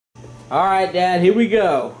Alright, Dad, here we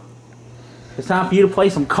go. It's time for you to play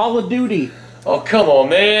some Call of Duty. Oh, come on,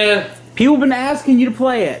 man. People have been asking you to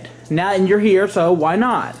play it. Now and you're here, so why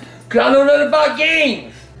not? Cause I know nothing about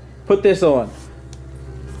games. Put this on.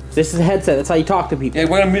 This is a headset. That's how you talk to people. Hey,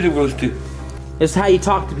 where the music goes to? This is how you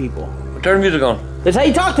talk to people. Turn the music on. That's how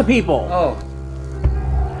you talk to people. Oh.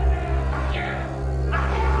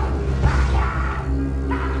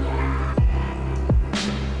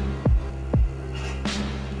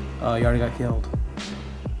 Oh, you already got killed.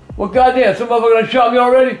 Well, goddamn, some motherfucker done shot me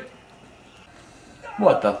already?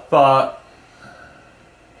 What the fuck?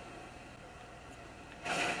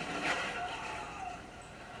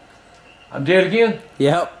 I'm dead again?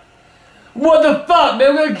 Yep. What the fuck,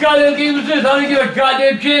 man? What kind of goddamn game is this? I didn't give a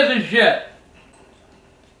goddamn chance and shit.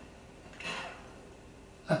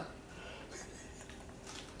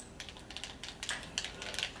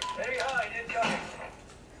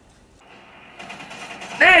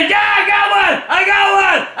 Hey, yeah, I got one! I got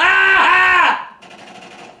one! Ah!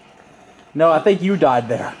 No, I think you died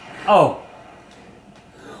there. Oh.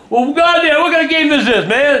 Well, goddamn, what kind of game is this,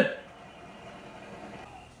 man?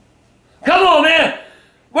 Come on, man!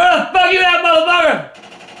 Where the fuck you at, motherfucker?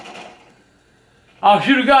 I'll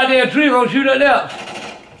shoot a goddamn tree if I don't shoot nothing else.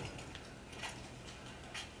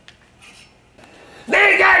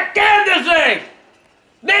 Man, goddamn this thing!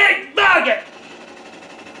 Man, fuck it!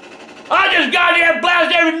 I just goddamn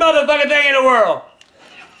blast every motherfucking thing in the world!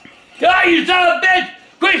 God, you son of a bitch!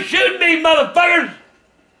 Quit shooting me, motherfuckers!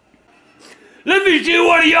 Let me shoot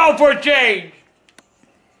one of y'all for a change!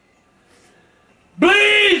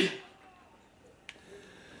 Please!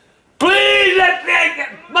 Please let me,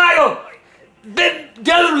 Michael!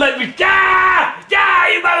 Don't let me die! Die,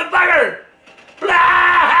 you motherfucker! Blah!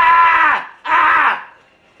 Ah!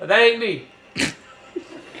 That ain't me.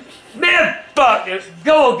 Man, fuck this.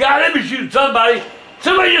 Go on, God, let me shoot somebody.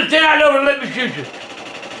 Somebody just stand out over and let me shoot you.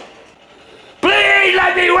 Please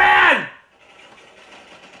let me win!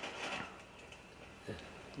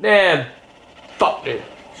 Man, fuck this.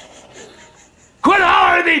 Quit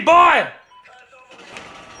hollering at me, boy!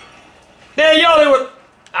 Man, y'all were...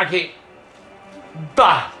 I can't...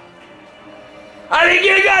 Bah! I didn't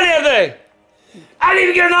get a goddamn thing! I didn't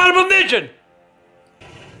even get an honorable mention!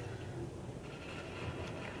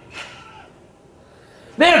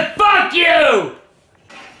 Man, fuck you!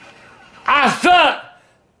 I suck!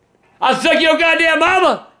 I suck your goddamn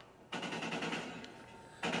mama!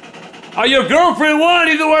 Or your girlfriend won,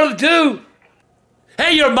 either one of the two!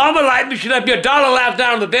 Hey, your mama liked me, she left me $1 left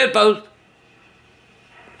down on the bedpost.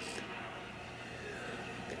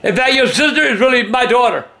 In fact, your sister is really my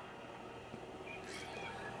daughter.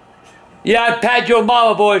 Yeah, I pat your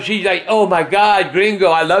mama, boy. She's like, oh my God, gringo,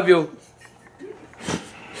 I love you.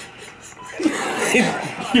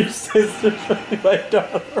 Your sister's really my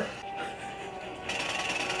daughter.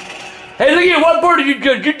 Hey, look here, what border did you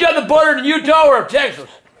judge? You done the border in Utah or Texas?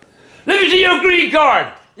 Let me see your green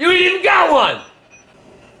card. You ain't even got one.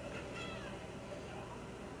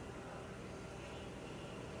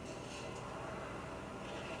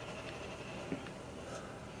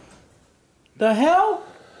 The hell?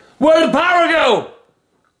 Where'd the power go?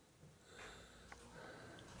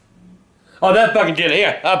 Oh, that fucking did it.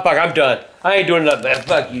 Here, fuck, I'm done. I ain't doing nothing, man.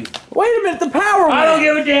 Fuck you. Wait a minute, the power went. I don't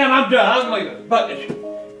give a damn. I'm done. I'm like, fuck this shit.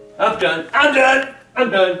 I'm done. I'm done.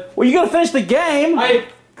 I'm done. Well, you gotta finish the game.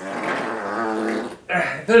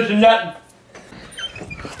 There's nothing.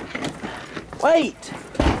 Wait.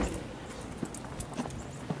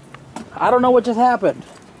 I don't know what just happened.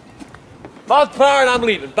 Lost power and I'm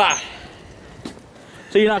leaving. Bye.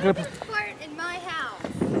 So you're not gonna... Fart in my house.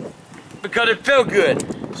 Because it felt good.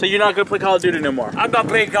 So you're not gonna play Call of Duty no more? I'm not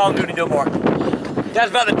playing Call of Duty no more.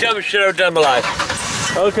 That's about the dumbest shit I've ever done in my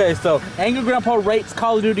life. Okay, so Angry Grandpa rates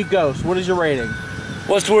Call of Duty Ghosts. What is your rating?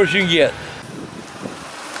 What's the worst you can get?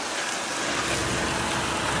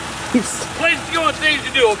 Places going things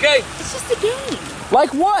to do, okay? It's just a game.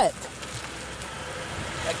 Like what?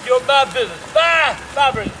 That's your my business. Bye.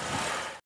 Bye, Bridget.